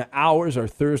in hours, our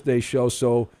Thursday show.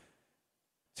 So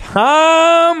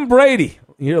Tom Brady,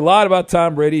 You hear a lot about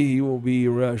Tom Brady. He will be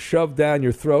shoved down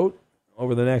your throat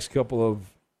over the next couple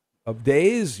of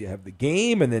days. You have the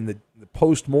game and then the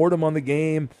post-mortem on the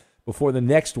game before the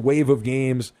next wave of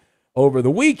games over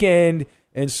the weekend.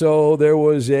 And so there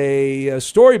was a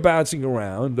story bouncing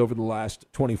around over the last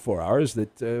 24 hours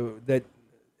that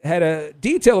had a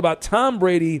detail about Tom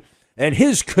Brady and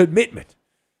his commitment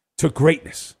to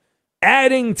greatness,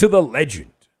 adding to the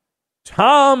legend.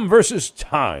 Tom versus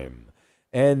time.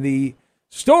 And the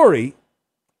story,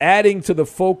 adding to the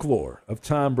folklore of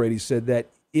Tom Brady, said that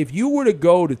if you were to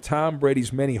go to Tom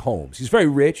Brady's many homes, he's very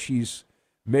rich, he's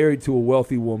married to a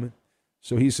wealthy woman,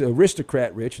 so he's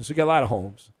aristocrat rich, and so he got a lot of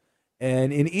homes.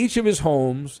 And in each of his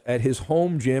homes, at his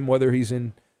home gym, whether he's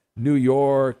in New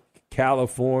York,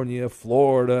 California,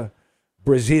 Florida,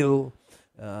 Brazil,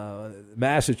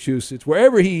 Massachusetts,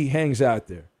 wherever he hangs out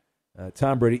there,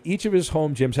 Tom Brady, each of his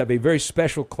home gyms have a very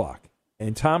special clock.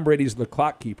 And Tom Brady's the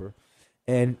clock keeper.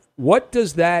 And what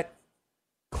does that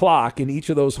clock in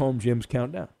each of those home gyms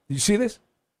count down? Did you see this?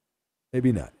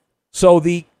 Maybe not. So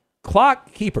the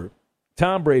clock keeper,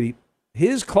 Tom Brady,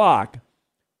 his clock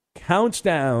counts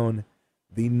down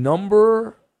the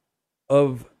number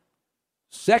of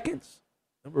seconds,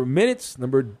 number of minutes,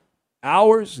 number of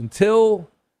hours until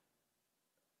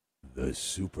the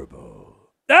Super Bowl.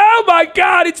 Oh my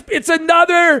God! It's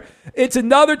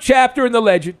another chapter in the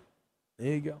legend.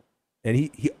 There you go. And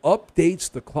he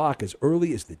updates the clock as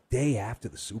early as the day after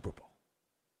the Super Bowl.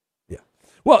 Yeah.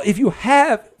 Well, if you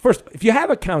have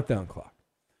a countdown clock,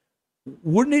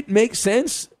 wouldn't it make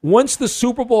sense once the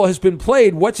Super Bowl has been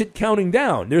played? What's it counting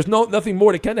down? There's nothing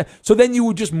more to count down. So then you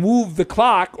would just move the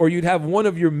clock, or you'd have one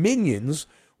of your minions,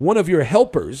 one of your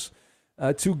helpers,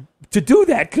 to do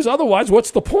that. Because otherwise,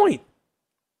 what's the point?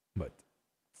 But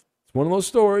it's one of those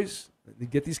stories. You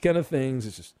get these kind of things.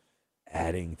 It's just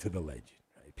adding to the legend.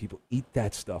 Right? People eat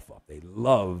that stuff up. They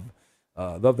love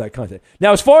that content.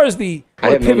 Now, as far as I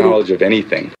have no knowledge of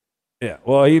anything. Yeah.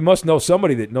 Well, he must know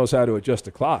somebody that knows how to adjust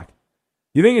the clock.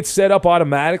 You think it's set up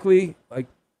automatically? Like,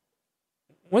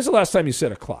 when's the last time you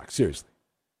set a clock? Seriously.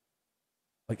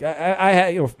 Like, I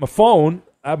had my phone.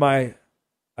 I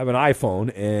have an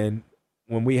iPhone, and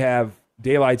when we have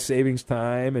daylight savings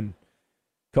time, and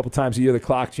a couple times a year the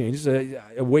clock changes, I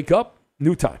wake up,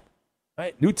 new time.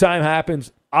 Right? New time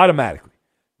happens automatically.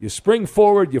 You spring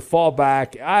forward, you fall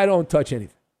back. I don't touch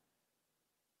anything,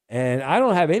 and I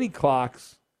don't have any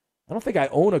clocks. I don't think I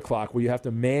own a clock where you have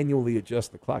to manually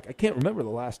adjust the clock. I can't remember the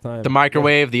last time. The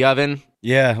microwave, the oven.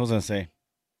 Yeah, I was gonna say.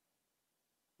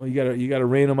 Well, you gotta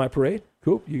rain on my parade,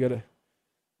 Coop. You gotta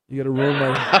ruin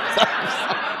my.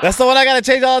 That's the one I gotta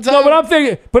change all the time.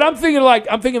 No, but I'm thinking like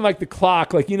the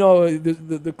clock, like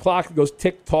the clock that goes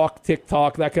tick tock,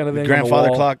 that kind of thing. Grandfather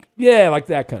clock. Yeah, like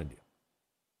that kind of deal.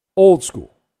 Old school.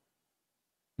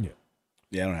 Yeah.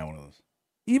 Yeah, I don't have one of those.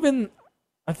 Even.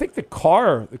 I think the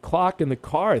clock in the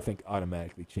car, I think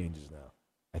automatically changes now.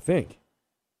 I think.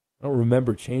 I don't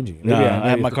remember changing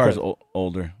it. My car's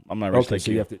older. I'm not rich. Okay,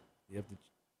 so you have to.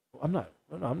 I'm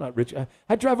not rich.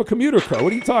 I drive a commuter car.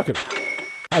 What are you talking about?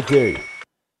 How dare you?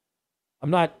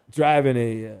 I'm not driving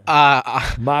a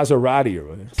Maserati or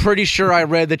whatever. Pretty sure I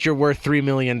read that you're worth $3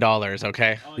 million.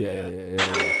 Okay. Yeah.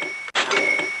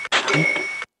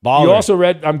 Baller. You also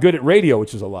read I'm good at radio,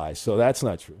 which is a lie. So that's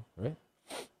not true, right?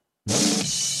 No?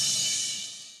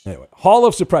 Anyway, Hall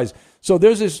of Surprise. So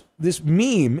there's this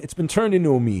meme. It's been turned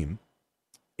into a meme.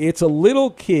 It's a little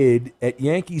kid at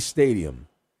Yankee Stadium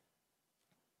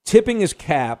tipping his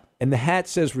cap, and the hat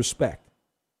says respect.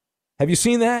 Have you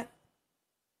seen that?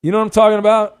 You know what I'm talking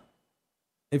about?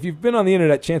 If you've been on the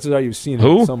internet, chances are you've seen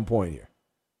it at some point here.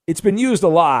 It's been used a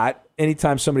lot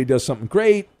anytime somebody does something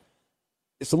great.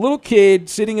 It's a little kid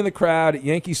sitting in the crowd at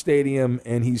Yankee Stadium,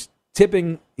 and he's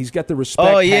tipping. He's got the respect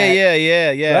hat.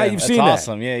 Yeah. Right? You've seen that.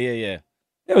 Awesome. Yeah.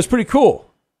 It was pretty cool.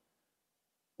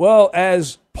 Well,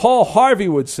 as Paul Harvey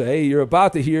would say, you're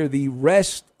about to hear the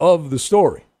rest of the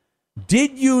story.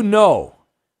 Did you know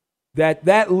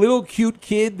that little cute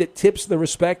kid that tips the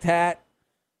respect hat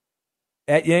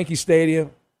at Yankee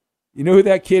Stadium, you know who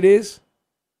that kid is?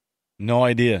 No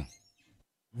idea.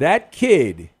 That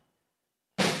kid,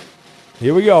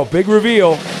 here we go, big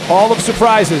reveal, Hall of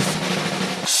Surprises.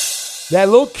 That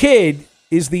little kid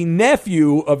is the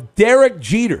nephew of Derek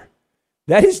Jeter.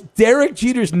 That is Derek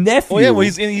Jeter's nephew. Oh yeah, well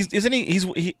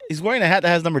he's wearing a hat that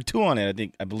has number 2 on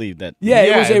it. I believe that. Yeah,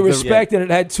 it was a respect, and it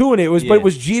had 2 in it. But it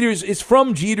was Jeter's. It's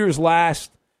from Jeter's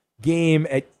last game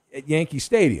at Yankee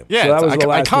Stadium. Yeah, so that was it's the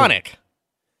last iconic. Game.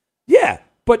 Yeah,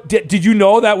 but did you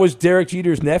know that was Derek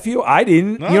Jeter's nephew? I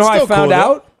didn't. No, you know how I found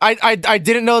out? I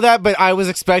didn't know that, but I was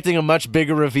expecting a much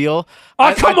bigger reveal.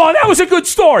 Oh, come on, that was a good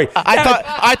story.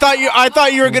 I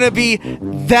thought you were gonna be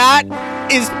that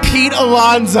is Pete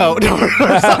Alonso.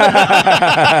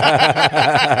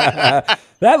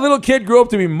 That little kid grew up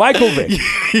to be Michael Vick.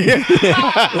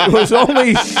 It was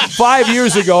only 5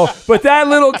 years ago, but that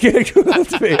little kid grew up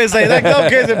to be. It's like that little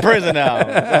kid's in prison now.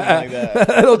 Something like that.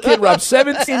 That little kid robbed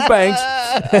 17 banks,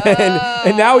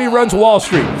 and now he runs Wall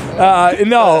Street.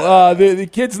 The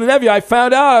kid's the nephew. I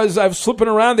found out as I was slipping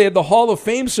around, they had the Hall of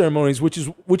Fame ceremonies, which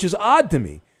is odd to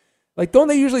me. Like, don't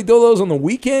they usually do those on the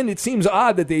weekend? It seems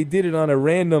odd that they did it on a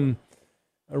random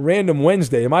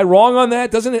Wednesday. Am I wrong on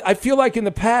that? Doesn't it? I feel like in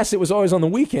the past it was always on the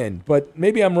weekend, but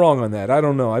maybe I'm wrong on that. I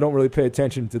don't know. I don't really pay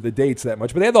attention to the dates that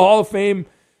much. But they had the Hall of Fame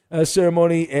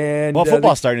ceremony, and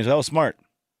football starting, so that was smart.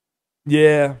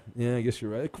 Yeah, I guess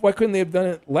you're right. Why couldn't they have done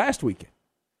it last weekend?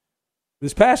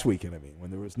 This past weekend, I mean,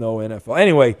 when there was no NFL.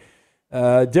 Anyway,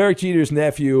 Derek Jeter's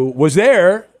nephew was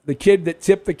there, the kid that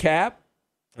tipped the cap,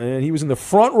 and he was in the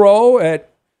front row at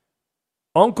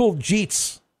Uncle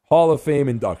Jeet's Hall of Fame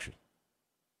induction.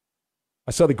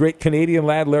 I saw the great Canadian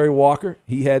lad, Larry Walker.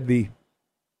 He had the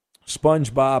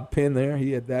SpongeBob pin there.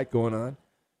 He had that going on.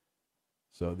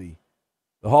 So the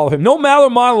Hall of Fame. No Maller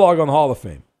monologue on the Hall of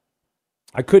Fame.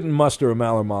 I couldn't muster a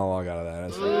Maller monologue out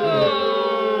of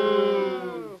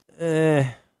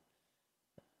that.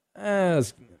 I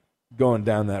was going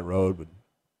down that road, but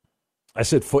I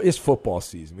said it's football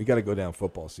season. We got to go down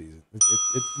football season.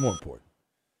 It's more important.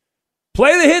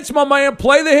 Play the hits, my man.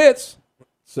 Play the hits.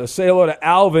 So say hello to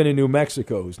Alvin in New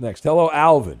Mexico, who's next. Hello,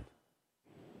 Alvin.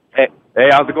 Hey,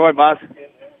 how's it going, boss?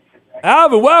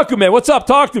 Alvin, welcome, man. What's up?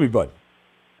 Talk to me, bud.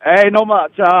 Hey, no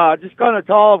much. Just going to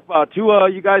talk Tua.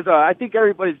 You guys, I think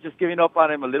everybody's just giving up on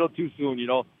him a little too soon, you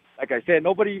know. Like I said,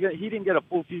 he didn't get a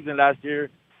full season last year,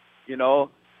 you know.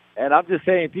 And I'm just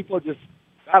saying, people just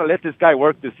got to let this guy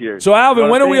work this year. So, Alvin,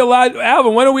 when are we allowed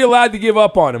to give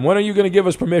up on him? When are you going to give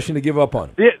us permission to give up on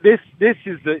him? This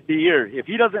is the year. If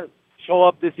he doesn't show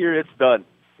up this year, it's done.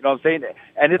 You know what I'm saying?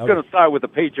 And it's going to start with the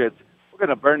Patriots. We're going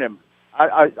to burn him.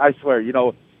 I swear, you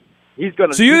know, he's going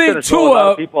to So you think show a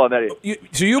lot of people on that.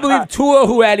 So you believe Tua,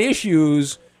 who had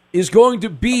issues, is going to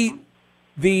beat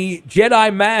the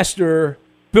Jedi Master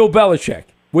Bill Belichick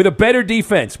with a better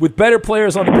defense, with better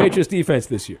players on the Patriots defense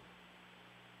this year?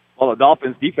 Well, the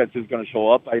Dolphins defense is going to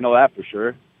show up. I know that for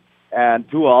sure. And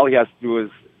Tua, all he has to do is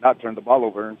not turn the ball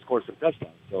over and score some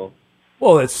touchdowns. So.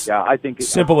 Well, it's I think it's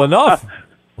simple enough.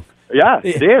 Yeah,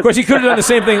 it is. Of course, he could have done the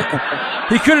same thing.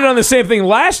 He could have done the same thing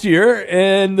last year,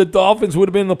 and the Dolphins would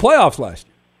have been in the playoffs last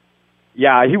year.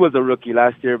 Yeah, he was a rookie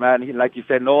last year, man. Like you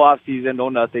said, no offseason, no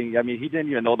nothing. I mean, he didn't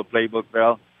even know the playbook,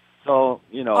 bro. So,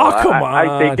 you know, come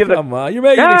I say come on. You're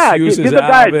making excuses, give the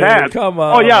guy a chance. Come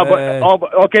on. Oh, yeah, but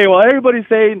okay, well, everybody's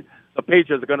saying the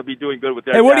Patriots are going to be doing good with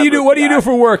their. Hey, what do you do? What do you do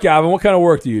for work, Alvin? What kind of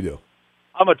work do you do?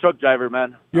 I'm a truck driver,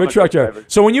 man. You're a truck driver.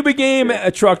 So when you became a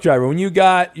truck driver, when you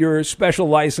got your special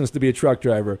license to be a truck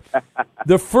driver,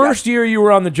 the first year you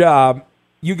were on the job,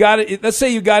 you got it. Let's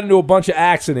say you got into a bunch of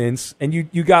accidents and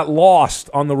you got lost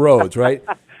on the roads, right?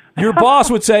 Your boss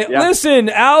would say, "Listen,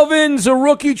 Alvin's a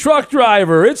rookie truck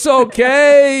driver. It's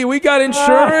okay. We got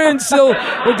insurance.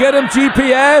 We'll get him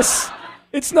GPS.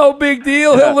 It's no big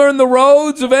deal. He'll learn the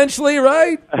roads eventually,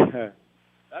 right?"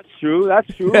 That's true.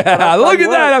 Yeah, look at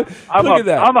that. I'm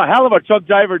a hell of a truck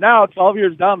driver now, 12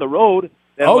 years down the road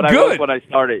than good. I was when I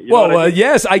started. You know what I mean?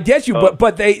 Yes, I get you.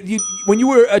 But when you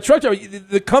were a truck driver,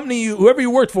 the company, whoever you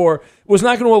worked for, was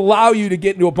not going to allow you to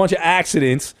get into a bunch of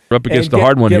accidents. We're up against the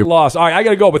hard one get here. Lost. All right, I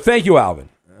got to go. But thank you, Alvin.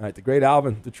 All right, the great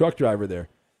Alvin, the truck driver there.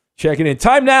 Checking in.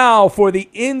 Time now for the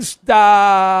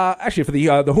the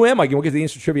Who Am I game. We'll get to the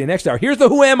Insta Trivia next hour. Here's the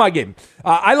Who Am I game.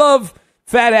 I love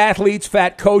fat athletes,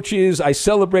 fat coaches. I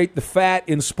celebrate the fat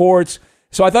in sports.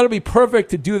 So I thought it'd be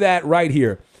perfect to do that right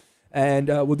here. And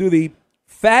we'll do the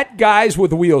fat guys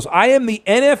with wheels. I am the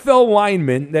NFL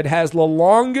lineman that has the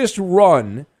longest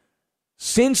run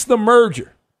since the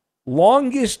merger.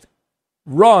 Longest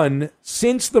run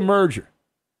since the merger.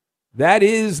 That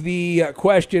is the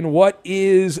question. What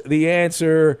is the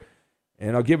answer?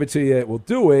 And I'll give it to you. We'll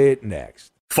do it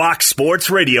next. Fox Sports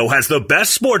Radio has the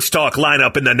best sports talk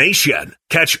lineup in the nation.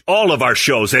 Catch all of our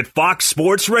shows at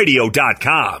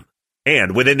foxsportsradio.com.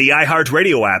 And within the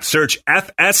iHeartRadio app, search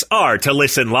FSR to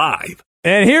listen live.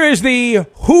 And here is the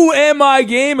Who Am I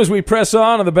game as we press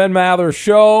on the Ben Maller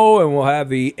Show, and we'll have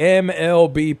the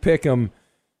MLB Pick'em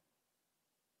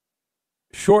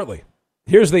shortly.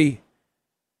 Here's the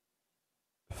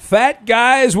fat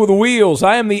guys with wheels.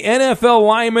 I am the NFL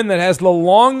lineman that has the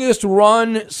longest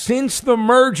run since the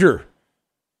merger.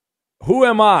 Who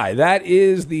am I? That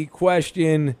is the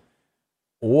question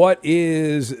What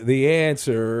is the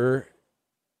answer?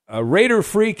 Raider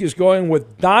Freak is going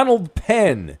with Donald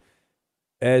Penn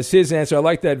as his answer. I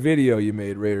like that video you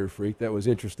made, Raider Freak. That was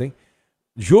interesting.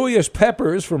 Julius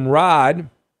Peppers from Rod,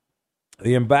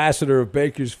 the ambassador of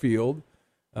Bakersfield.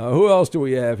 Who else do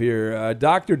we have here?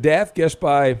 Dr. Death, guessed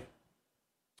by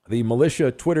the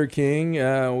Militia Twitter King.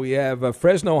 We have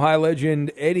Fresno High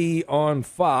legend Eddie on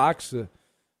Fox.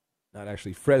 Not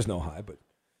actually Fresno High, but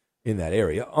in that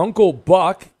area. Uncle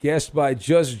Buck, guessed by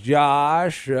Just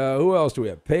Josh. Who else do we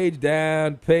have? Page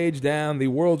down. The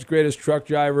world's greatest truck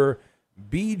driver,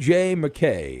 B.J.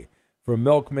 McKay from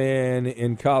Milkman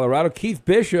in Colorado. Keith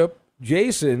Bishop,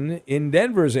 Jason in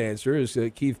Denver's answer is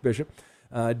Keith Bishop.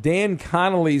 Dan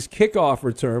Connolly's kickoff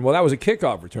return. Well, that was a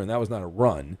kickoff return. That was not a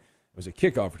run. It was a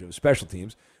kickoff return. Special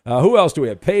teams. Who else do we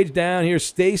have? Page down here.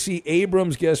 Stacey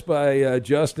Abrams, guessed by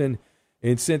Justin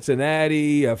in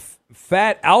Cincinnati.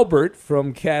 Fat Albert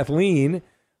from Kathleen.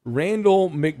 Randall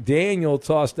McDaniel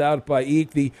tossed out by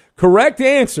Eek. The correct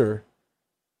answer,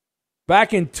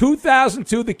 back in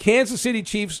 2002, the Kansas City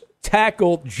Chiefs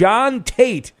tackle John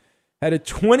Tate had a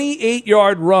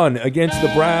 28-yard run against the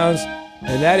Browns,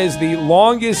 and that is the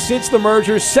longest since the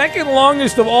merger, second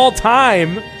longest of all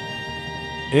time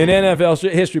in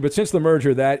NFL history. But since the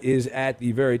merger, that is at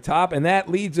the very top, and that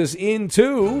leads us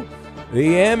into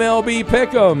the MLB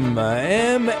Pick'em.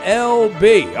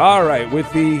 MLB. All right,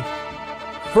 with the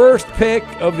first pick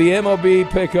of the MLB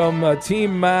Pick'em,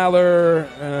 Team Maller.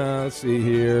 Let's see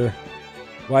here.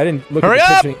 Well, I didn't look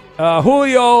at the pitching.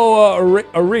 Julio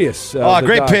Arias.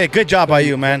 Great pick. Good job by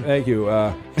you, man. Thank you.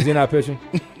 Is he not pitching?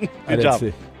 Good job.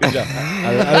 See. Good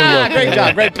job. Great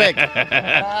job. Great pick. All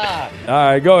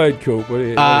right, go ahead, Coop. What do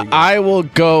you I will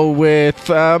go with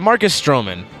Marcus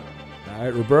Stroman. All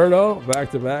right, Roberto,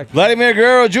 back to back. Vladimir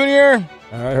Guerrero Jr.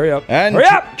 All right, hurry up. And hurry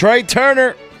up. Trey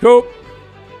Turner. Coop.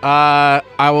 I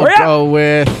will go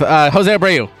with Jose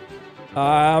Abreu.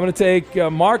 I'm going to take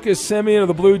Marcus Semien of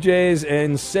the Blue Jays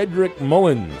and Cedric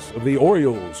Mullins of the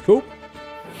Orioles. Coop.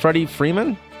 Freddie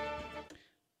Freeman.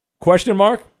 Question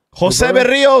mark? Jose Roberto?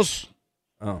 Berrios.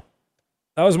 Oh,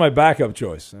 that was my backup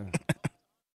choice.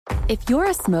 If you're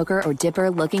a smoker or dipper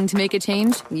looking to make a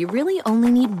change, you really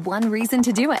only need one reason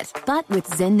to do it. But with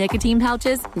Zyn nicotine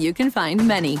pouches, you can find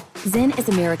many. Zyn is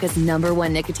America's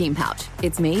 #1 nicotine pouch.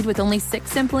 It's made with only 6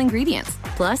 simple ingredients.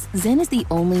 Plus, Zyn is the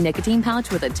only nicotine pouch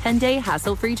with a 10-day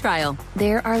hassle-free trial.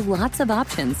 There are lots of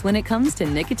options when it comes to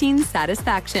nicotine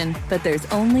satisfaction, but there's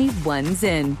only one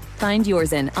Zyn. Find your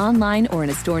Zyn online or in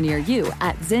a store near you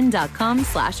at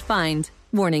zyn.com/find.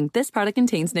 Warning, this product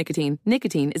contains nicotine.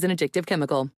 Nicotine is an addictive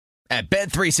chemical. At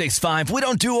Bet365, we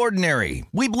don't do ordinary.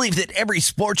 We believe that every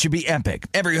sport should be epic.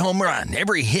 Every home run,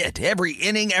 every hit, every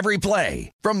inning, every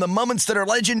play. From the moments that are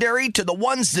legendary to the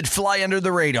ones that fly under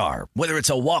the radar. Whether it's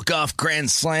a walk-off grand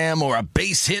slam or a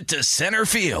base hit to center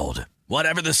field.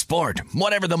 Whatever the sport,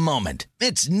 whatever the moment.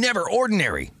 It's never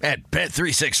ordinary at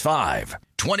Bet365.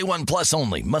 21 plus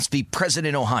only. Must be present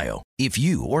in Ohio. If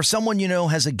you or someone you know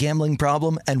has a gambling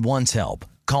problem and wants help,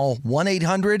 call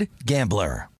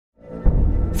 1-800-GAMBLER.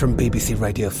 From BBC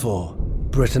Radio 4,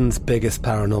 Britain's biggest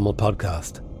paranormal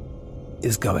podcast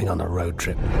is going on a road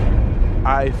trip.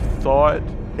 I thought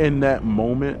in that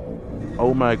moment,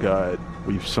 oh my God,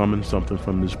 we've summoned something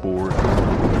from this board.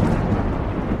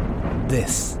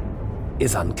 This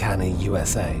is Uncanny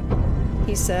USA.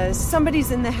 He says,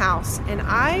 somebody's in the house, and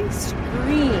I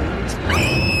screamed.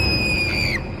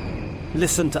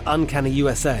 Listen to Uncanny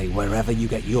USA wherever you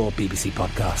get your BBC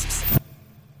podcasts,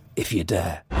 if you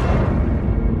dare.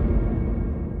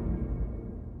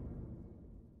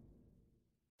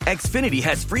 Xfinity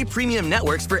has free premium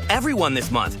networks for everyone this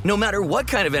month, no matter what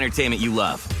kind of entertainment you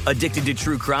love. Addicted to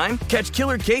true crime? Catch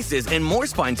killer cases and more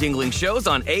spine-tingling shows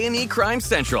on A&E Crime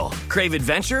Central. Crave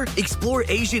adventure? Explore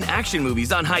Asian action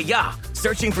movies on Hi-YAH.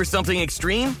 Searching for something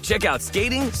extreme? Check out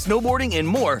skating, snowboarding, and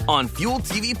more on Fuel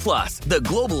TV Plus, the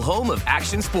global home of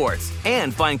action sports.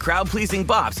 And find crowd-pleasing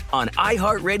bops on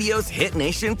iHeartRadio's Hit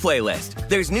Nation playlist.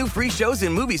 There's new free shows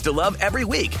and movies to love every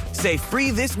week. Say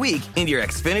free this week in your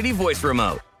Xfinity voice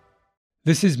remote.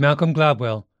 This is Malcolm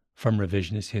Gladwell from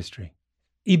Revisionist History.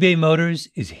 eBay Motors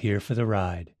is here for the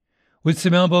ride. With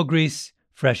some elbow grease,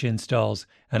 fresh installs,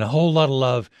 and a whole lot of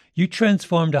love, you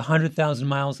transformed 100,000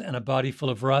 miles and a body full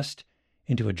of rust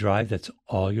into a drive that's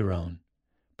all your own.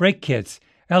 Brake kits,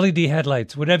 LED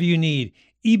headlights, whatever you need,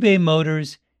 eBay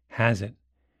Motors has it.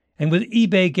 And with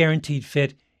eBay Guaranteed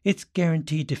Fit, it's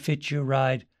guaranteed to fit your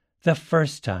ride the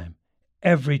first time,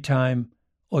 every time,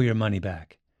 or your money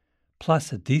back.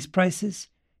 Plus, at these prices,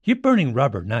 you're burning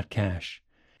rubber, not cash.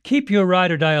 Keep your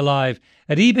ride or die alive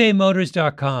at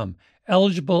ebaymotors.com.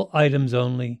 Eligible items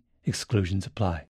only. Exclusions apply.